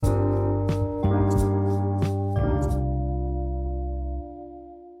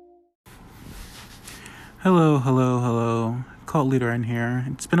Hello, hello, hello. Cult leader in here.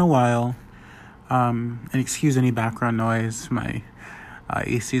 It's been a while. And excuse any background noise. My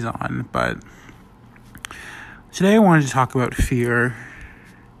AC's on. But today I wanted to talk about fear.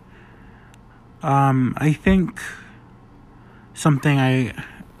 I think something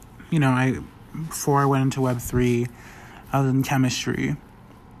before I went into Web3, I was in chemistry.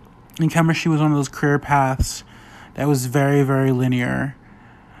 And chemistry was one of those career paths that was very, very linear.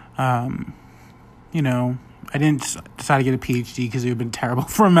 I didn't decide to get a PhD because it would have been terrible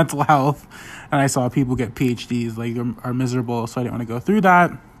for mental health. And I saw people get PhDs are miserable, so I didn't want to go through that.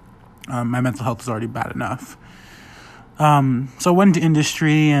 My mental health is already bad enough. So I went into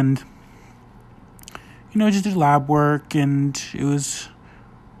industry and, just did lab work, and it was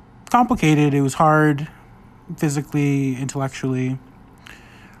complicated. It was hard physically, intellectually.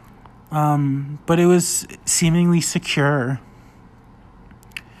 But it was seemingly secure.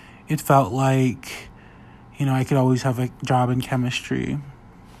 It felt like, I could always have a job in chemistry.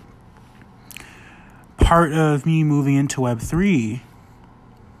 Part of me moving into Web3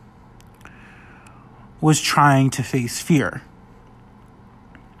 was trying to face fear.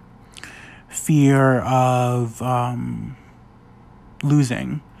 Fear of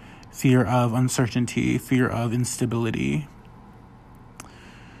losing, fear of uncertainty, fear of instability.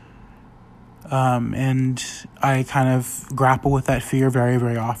 And I kind of grapple with that fear very,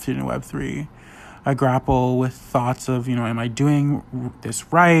 very often in Web3. I grapple with thoughts of, am I doing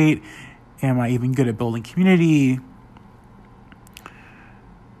this right? Am I even good at building community?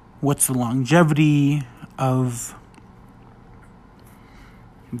 What's the longevity of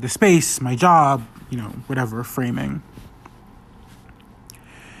the space, my job, whatever framing.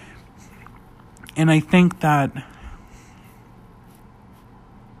 And I think that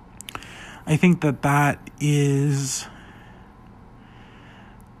is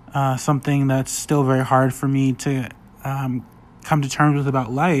something that's still very hard for me to come to terms with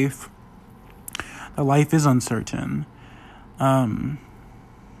about life. That life is uncertain. That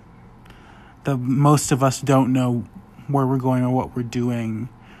most of us don't know where we're going or what we're doing.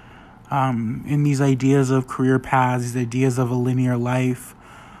 And these ideas of career paths, these ideas of a linear life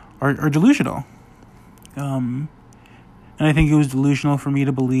are delusional. And I think it was delusional for me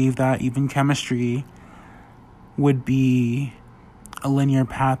to believe that even chemistry would be a linear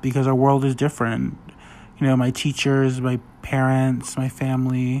path because our world is different. My teachers, my parents, my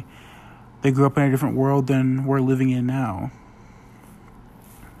family, they grew up in a different world than we're living in now.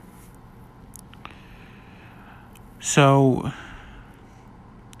 So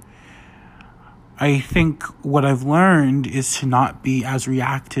I think what I've learned is to not be as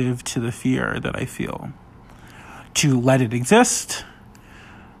reactive to the fear that I feel. To let it exist,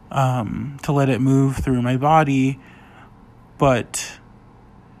 to let it move through my body, but,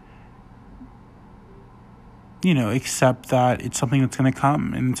 accept that it's something that's going to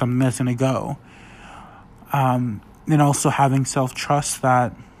come and something that's going to go. And also having self-trust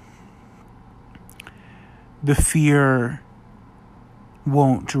that the fear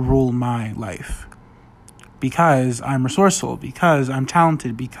won't rule my life because I'm resourceful, because I'm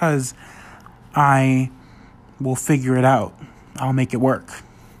talented, because I will figure it out. I'll make it work.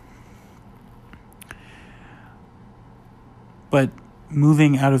 But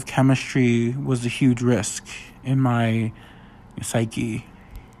moving out of chemistry was a huge risk in my psyche.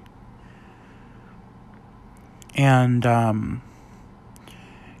 And,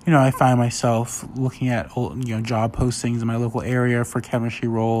 I find myself looking at, job postings in my local area for chemistry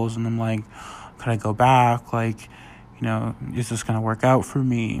roles. And I'm like, could I go back? Is this going to work out for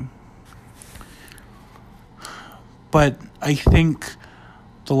me? But I think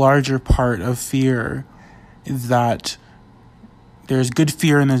the larger part of fear is that there's good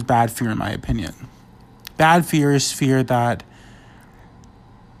fear and there's bad fear, in my opinion. Bad fear is fear that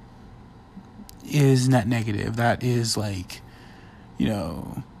is net negative, that is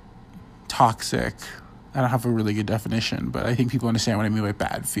toxic. I don't have a really good definition, but I think people understand what I mean by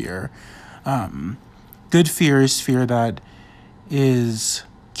bad fear. Good fear is fear that is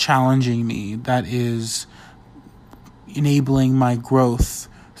challenging me, that is enabling my growth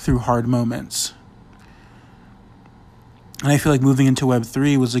through hard moments. And I feel like moving into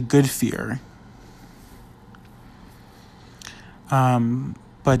Web3 was a good fear. But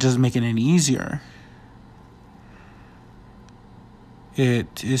it doesn't make it any easier.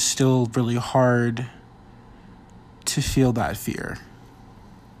 It is still really hard to feel that fear.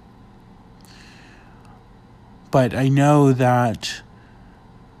 But I know that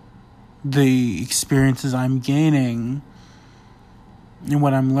the experiences I'm gaining and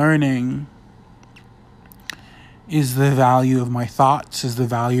what I'm learning is the value of my thoughts, is the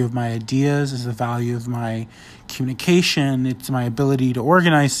value of my ideas, is the value of my communication, it's my ability to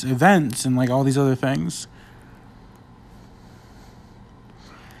organize events and like all these other things.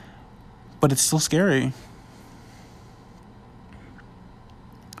 But it's still scary.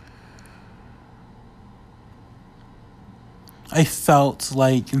 I felt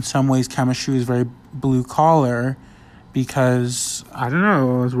like in some ways chemistry was very blue collar because I don't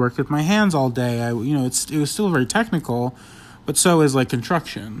know, I was working with my hands all day. It was still very technical, but so is like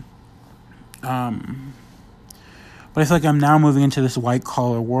construction. But I feel like I'm now moving into this white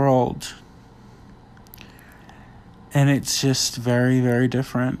collar world, and it's just very, very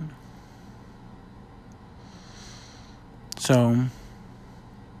different. So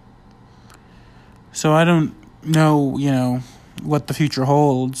I don't know, what the future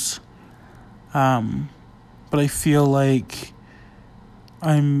holds. But I feel like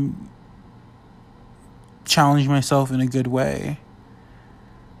I'm challenging myself in a good way.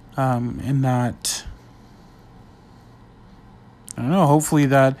 In that, I don't know, hopefully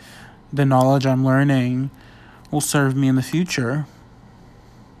that the knowledge I'm learning will serve me in the future.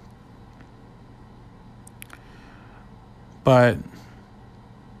 But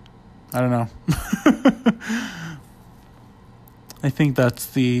I don't know. I think that's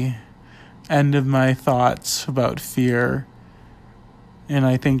the end of my thoughts about fear. And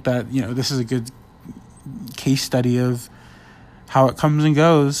I think that, this is a good case study of how it comes and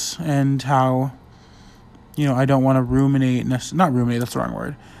goes, and how, I don't want to not ruminate, that's the wrong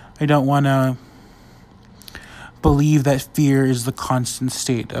word. I don't want to believe that fear is the constant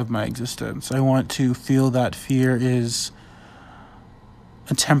state of my existence. I want to feel that fear is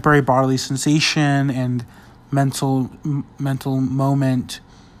a temporary bodily sensation and mental moment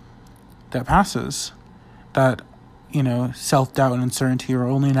that passes. That, self-doubt and uncertainty are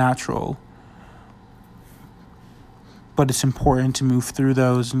only natural. But it's important to move through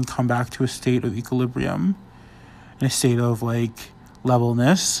those and come back to a state of equilibrium, and a state of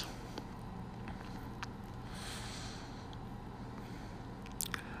levelness.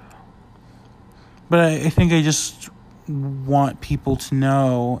 But I think I just want people to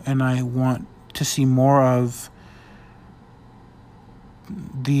know, and I want to see more of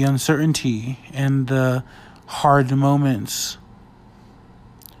the uncertainty and the hard moments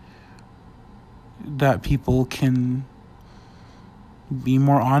that people can be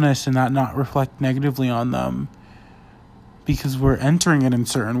more honest and not reflect negatively on them, because we're entering an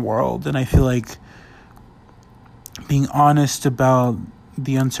uncertain world. And I feel like being honest about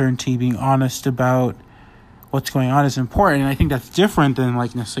the uncertainty, being honest about what's going on is important. And I think that's different than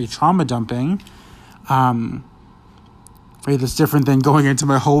necessarily trauma dumping. Right? That's different than going into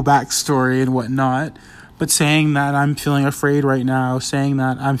my whole backstory and whatnot. But saying that I'm feeling afraid right now, saying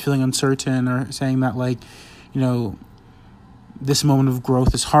that I'm feeling uncertain, or saying that this moment of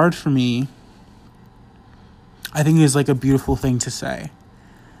growth is hard for me, I think is a beautiful thing to say.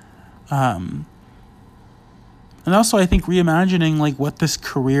 And also I think reimagining what this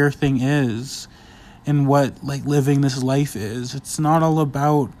career thing is, and what living this life is. It's not all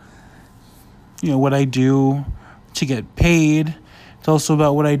about what I do to get paid. It's also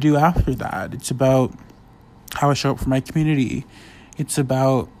about what I do after that. It's about how I show up for my community. It's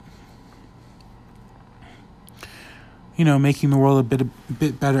about making the world a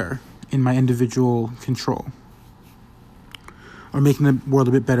bit better in my individual control, or making the world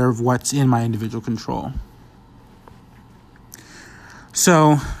a bit better of what's in my individual control.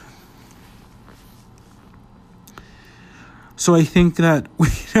 So I think that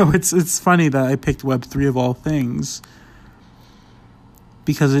it's funny that I picked Web3 of all things,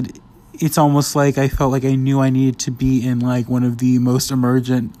 because it's almost like I felt like I knew I needed to be in one of the most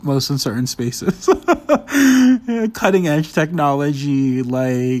emergent, most uncertain spaces. Cutting edge technology,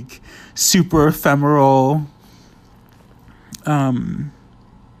 super ephemeral. And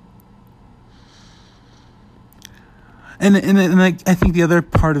I think the other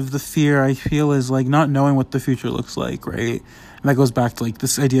part of the fear I feel is not knowing what the future looks like, right? And that goes back to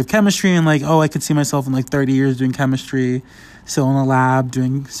this idea of chemistry, and I could see myself in 30 years doing chemistry, still in a lab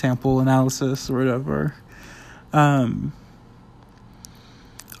doing sample analysis or whatever. I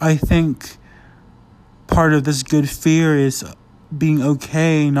think part of this good fear is being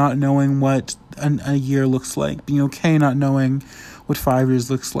okay not knowing what a year looks like, being okay not knowing what 5 years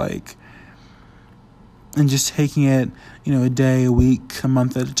looks like, and just taking it, a day, a week, a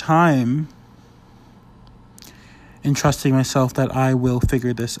month at a time, and trusting myself that I will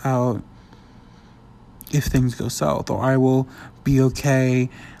figure this out if things go south, or I will be okay,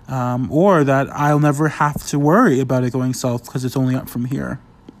 or that I'll never have to worry about it going south because it's only up from here.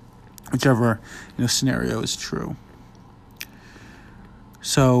 whichever scenario is true.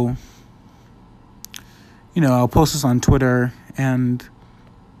 So, I'll post this on Twitter and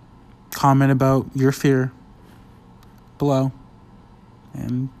comment about your fear below,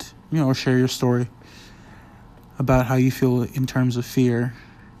 and share your story about how you feel in terms of fear,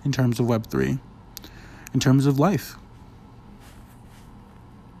 in terms of Web3, in terms of life.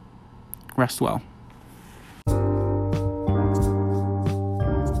 Rest well.